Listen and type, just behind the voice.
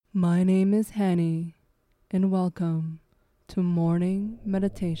My name is Hani, and welcome to Morning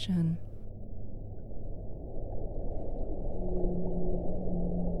Meditation.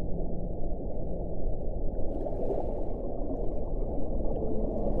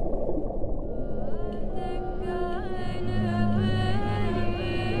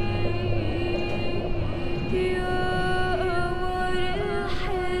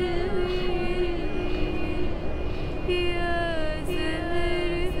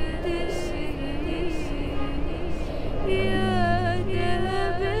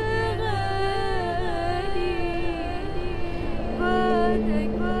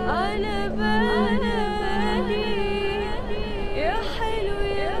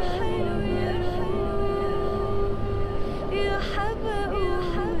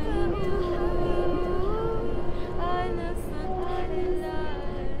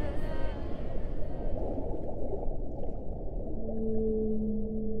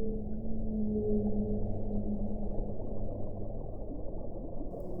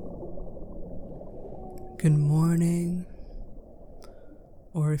 Good morning,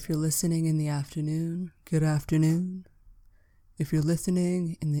 or if you're listening in the afternoon, good afternoon. If you're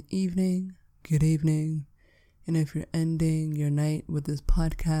listening in the evening, good evening. And if you're ending your night with this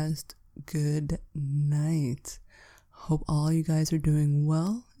podcast, good night. Hope all you guys are doing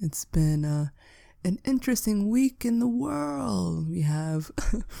well. It's been an interesting week in the world. We have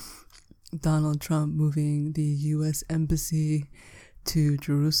Donald Trump moving the U.S. Embassy to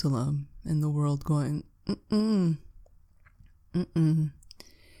Jerusalem, and the world going,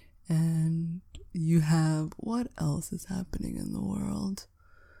 And you have, what else is happening in the world?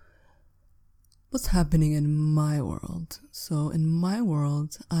 What's happening in my world? So in my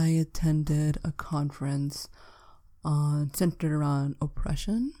world, I attended a conference centered around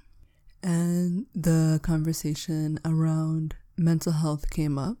oppression, and the conversation around mental health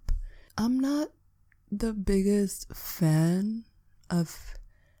came up. I'm not the biggest fan of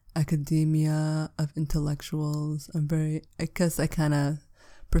academia, of intellectuals. I guess I kind of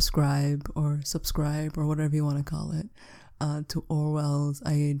prescribe or subscribe or whatever you want to call it to Orwell's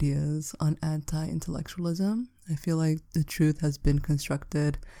ideas on anti-intellectualism. I feel like the truth has been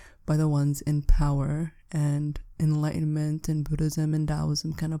constructed by the ones in power, and Enlightenment and Buddhism and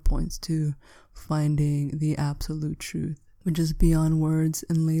Taoism kind of points to finding the absolute truth, which is beyond words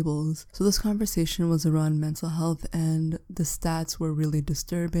and labels. So this conversation was around mental health, and the stats were really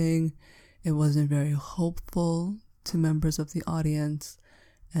disturbing. It wasn't very hopeful to members of the audience,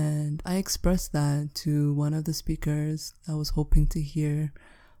 and I expressed that to one of the speakers. I was hoping to hear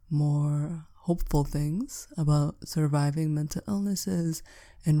more hopeful things about surviving mental illnesses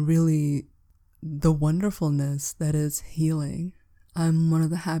and really the wonderfulness that is healing. I'm one of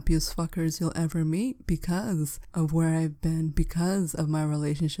the happiest fuckers you'll ever meet because of where I've been, because of my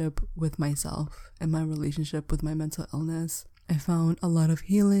relationship with myself and my relationship with my mental illness. I found a lot of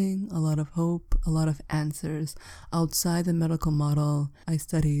healing, a lot of hope, a lot of answers outside the medical model. I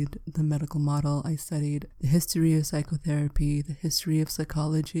studied the medical model. I studied the history of psychotherapy, the history of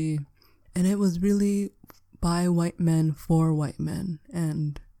psychology, and it was really by white men for white men.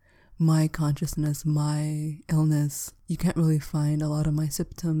 And my consciousness, my illness, you can't really find a lot of my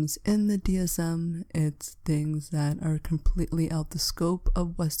symptoms in the DSM. It's things that are completely out the scope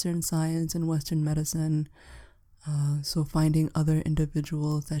of Western science and Western medicine. So finding other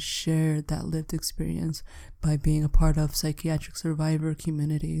individuals that shared that lived experience by being a part of psychiatric survivor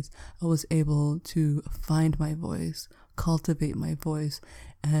communities, I was able to find my voice, cultivate my voice,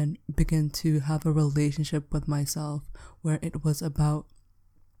 and begin to have a relationship with myself where it was about,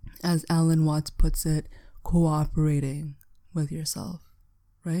 as Alan Watts puts it, cooperating with yourself,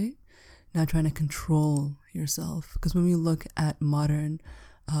 right? Not trying to control yourself. Because when we look at modern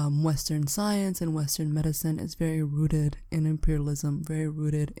Western science and Western medicine, it's very rooted in imperialism, very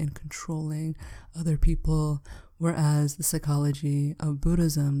rooted in controlling other people, whereas the psychology of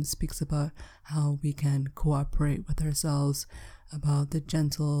Buddhism speaks about how we can cooperate with ourselves, about the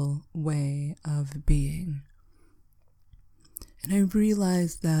gentle way of being. And I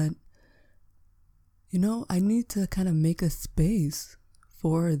realized that, I need to kind of make a space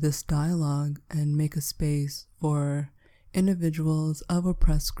for this dialogue and make a space for individuals of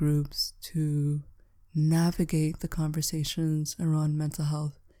oppressed groups to navigate the conversations around mental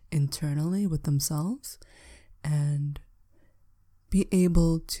health internally with themselves and be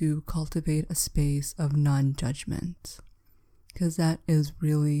able to cultivate a space of non-judgment, because that is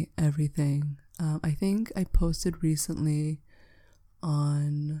really everything. I think I posted recently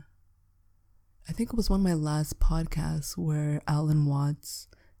on, I think it was one of my last podcasts, where Alan Watts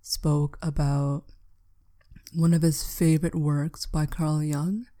spoke about one of his favorite works by Carl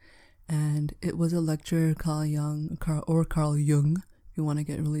Jung, And it was a lecture Carl Jung, if you want to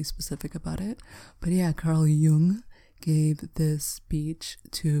get really specific about it. But yeah, Carl Jung gave this speech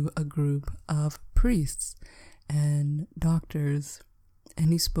to a group of priests and doctors,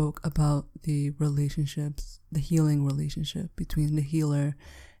 and he spoke about the relationships, the healing relationship between the healer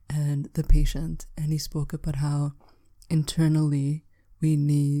and the patient. And he spoke about how internally we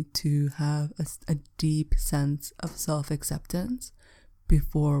need to have a deep sense of self-acceptance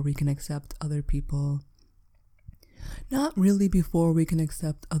before we can accept other people. Not really before we can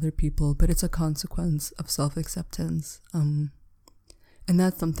accept other people, but it's a consequence of self-acceptance. And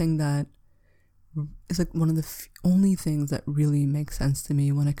that's something that is like one of the only things that really makes sense to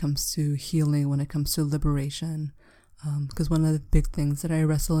me when it comes to healing, when it comes to liberation. Because one of the big things that I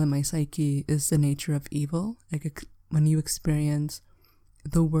wrestle in my psyche is the nature of evil. Like when you experience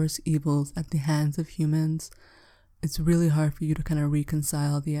the worst evils at the hands of humans, it's really hard for you to kind of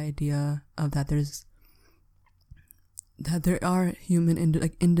reconcile the idea of that there are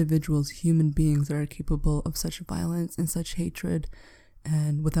individuals, human beings that are capable of such violence and such hatred,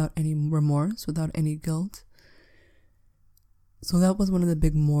 and without any remorse, without any guilt. So that was one of the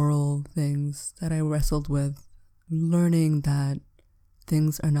big moral things that I wrestled with, learning that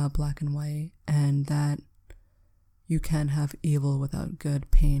things are not black and white, and that you can have evil without good,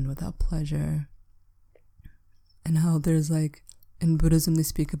 pain without pleasure. And how there's like, in Buddhism they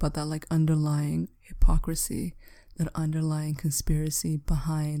speak about that like underlying hypocrisy, that underlying conspiracy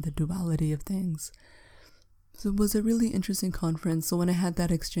behind the duality of things. So it was a really interesting conference. So when I had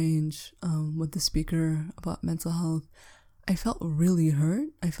that exchange with the speaker about mental health, I felt really hurt.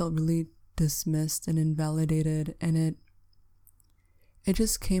 I felt really dismissed and invalidated, and it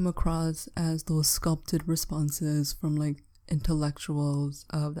just came across as those sculpted responses from like intellectuals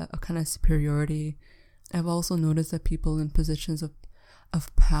of that kind of superiority. I've also noticed that people in positions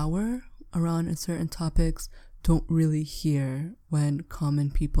of power around certain topics don't really hear when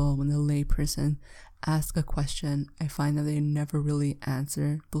common people, when the lay person ask a question. I find that they never really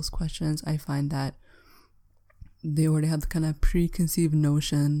answer those questions. I find that they already have the kind of preconceived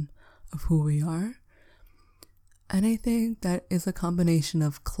notion of who we are. And I think that is a combination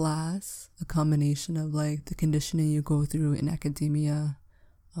of class, a combination of like the conditioning you go through in academia.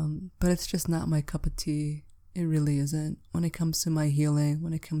 But it's just not my cup of tea. It really isn't. When it comes to my healing,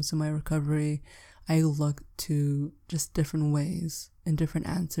 when it comes to my recovery, I look to just different ways and different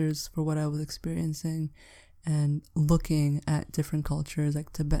answers for what I was experiencing, and looking at different cultures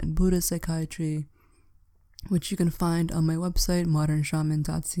like Tibetan Buddhist psychiatry, which you can find on my website,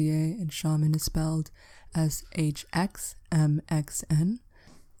 modernshaman.ca, and shaman is spelled SHXMXN.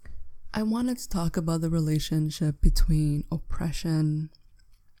 I wanted to talk about the relationship between oppression,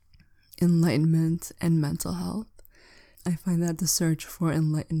 enlightenment, and mental health. I find that the search for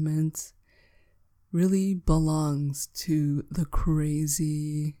enlightenment really belongs to the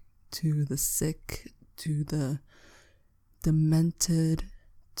crazy, to the sick, to the demented,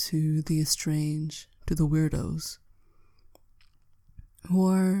 to the estranged, to the weirdos, who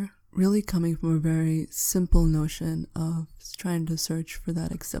are really coming from a very simple notion of trying to search for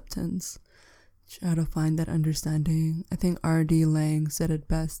that acceptance, try to find that understanding. I think R.D. Laing said it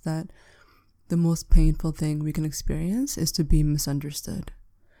best, that the most painful thing we can experience is to be misunderstood.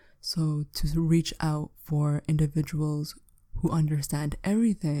 So to reach out for individuals who understand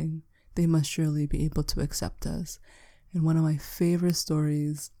everything, they must surely be able to accept us. And one of my favorite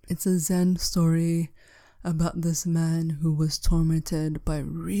stories, it's a Zen story about this man who was tormented by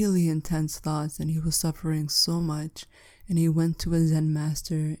really intense thoughts, and he was suffering so much. And he went to a Zen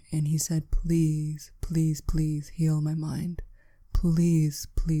master and he said, please, please, please heal my mind. Please,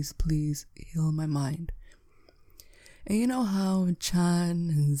 please, please heal my mind. And you know how Chan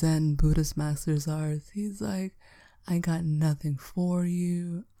and Zen Buddhist masters are. He's like, I got nothing for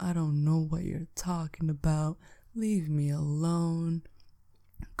you. I don't know what you're talking about. Leave me alone.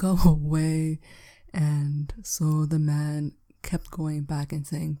 Go away. And so the man kept going back and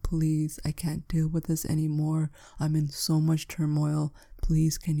saying, please, I can't deal with this anymore. I'm in so much turmoil.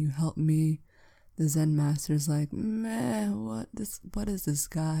 Please, can you help me? The Zen master's like, man, what is this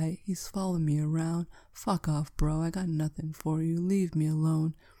guy? He's following me around. Fuck off, bro. I got nothing for you. Leave me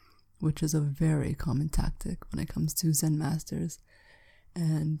alone. Which is a very common tactic when it comes to Zen masters.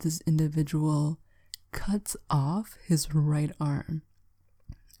 And this individual cuts off his right arm.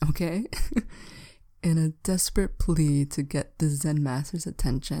 Okay? In a desperate plea to get the Zen master's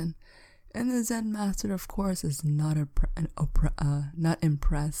attention. And the Zen master, of course, is not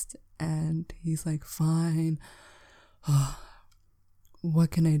impressed. And he's like, fine.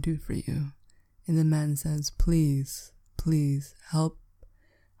 What can I do for you? And the man says, please, please help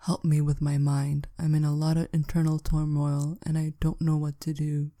help me with my mind. I'm in a lot of internal turmoil and I don't know what to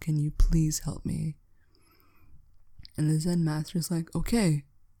do. Can you please help me? And the Zen master's like, okay,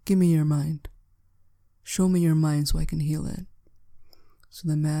 give me your mind. Show me your mind so I can heal it. So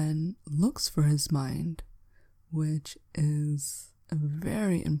the man looks for his mind, which is a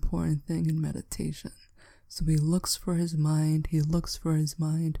very important thing in meditation. So he looks for his mind, he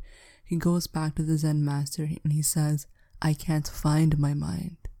goes back to the Zen master and he says, I can't find my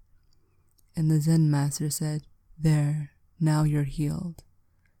mind. And the Zen master said, there, now you're healed.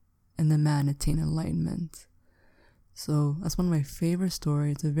 And the man attained enlightenment. So that's one of my favorite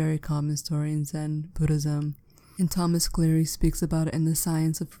stories. It's a very common story in Zen Buddhism. And Thomas Cleary speaks about it in The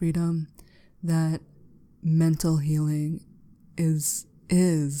Science of Freedom, that mental healing is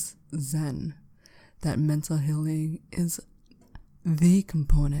Zen. That mental healing is the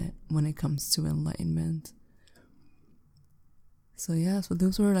component when it comes to enlightenment. So yeah, so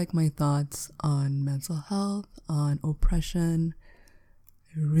those were like my thoughts on mental health, on oppression.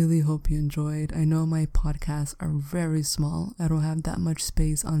 I really hope you enjoyed. I know my podcasts are very small. I don't have that much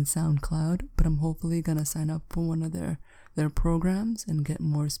space on SoundCloud, but I'm hopefully gonna sign up for one of their programs and get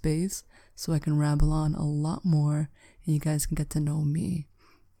more space so I can ramble on a lot more and you guys can get to know me.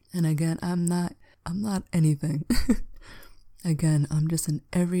 And again, I'm not anything. Again, I'm just an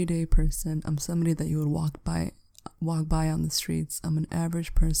everyday person. I'm somebody that you would walk by on the streets. I'm an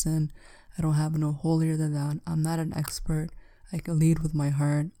average person. I don't have no holier than thou. I'm not an expert. I can lead with my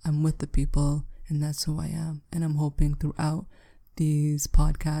heart. I'm with the people, and that's who I am. And I'm hoping throughout these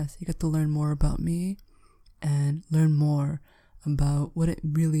podcasts, you get to learn more about me and learn more about what it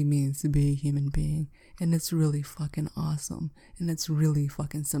really means to be a human being. And it's really fucking awesome. And it's really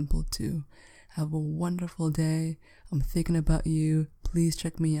fucking simple too. Have a wonderful day. I'm thinking about you. Please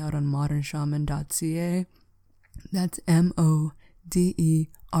check me out on modernshaman.ca. That's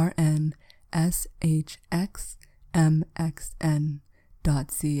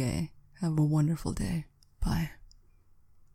MODERNSHXMXN.ca. Have a wonderful day. Bye.